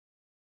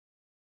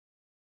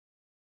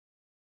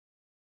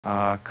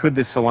Could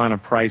the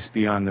Solana price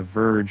be on the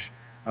verge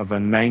of a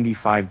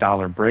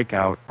 $95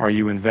 breakout? Are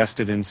you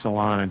invested in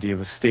Solana? Do you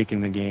have a stake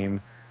in the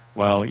game?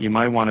 Well, you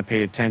might want to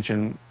pay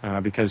attention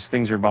because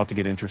things are about to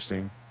get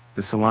interesting.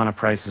 The Solana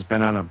price has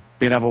been on a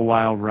bit of a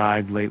wild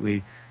ride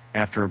lately.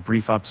 After a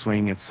brief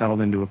upswing, it's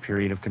settled into a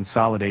period of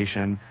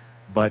consolidation.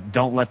 But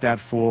don't let that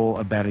fool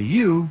a bet of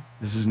you.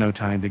 This is no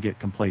time to get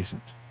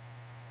complacent.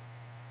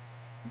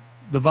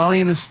 The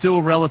volume is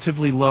still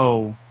relatively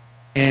low,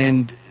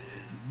 and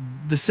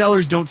the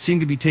sellers don't seem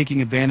to be taking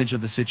advantage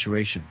of the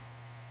situation.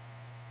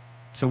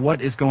 So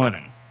what is going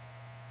on?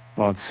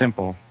 Well, it's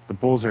simple. The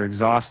bulls are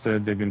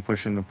exhausted. They've been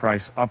pushing the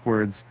price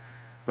upwards,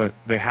 but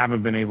they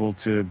haven't been able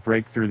to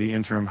break through the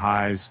interim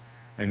highs,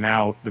 and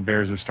now the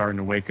bears are starting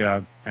to wake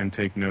up and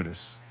take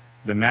notice.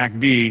 The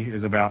MACD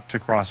is about to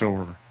cross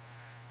over,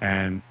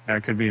 and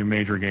that could be a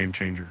major game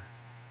changer.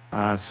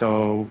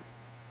 So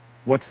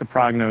what's the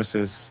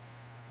prognosis?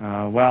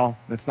 Well,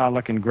 it's not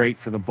looking great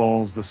for the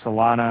bulls. The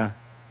Solana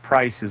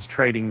price is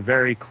trading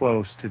very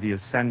close to the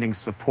ascending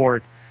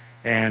support,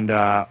 and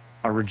a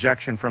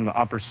rejection from the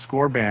upper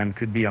score band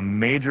could be a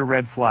major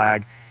red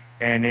flag.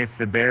 And if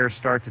the bears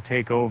start to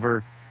take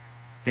over,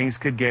 things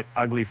could get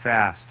ugly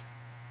fast.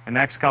 The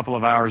next couple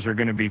of hours are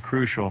going to be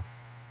crucial.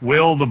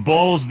 Will the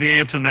bulls be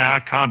able to now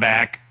come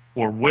back,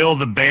 or will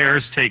the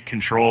bears take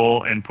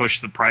control and push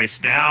the price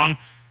down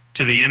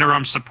to the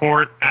interim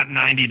support at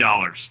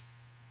 $90?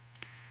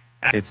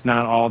 It's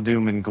not all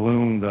doom and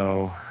gloom,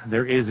 though.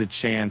 There is a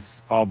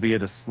chance,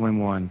 albeit a slim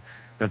one,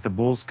 that the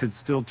bulls could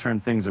still turn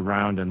things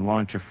around and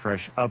launch a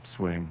fresh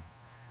upswing.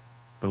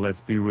 But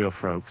let's be real,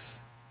 folks.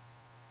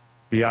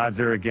 The odds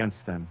are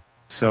against them.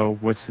 So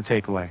what's the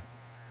takeaway?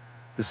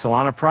 The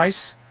Solana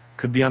price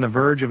could be on the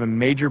verge of a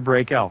major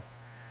breakout,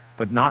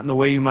 but not in the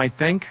way you might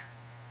think.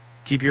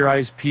 Keep your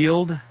eyes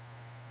peeled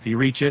if you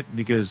reach it,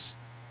 because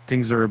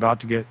things are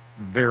about to get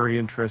very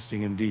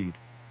interesting indeed.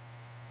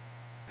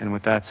 And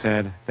with that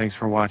said, thanks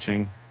for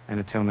watching, and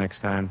until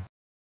next time.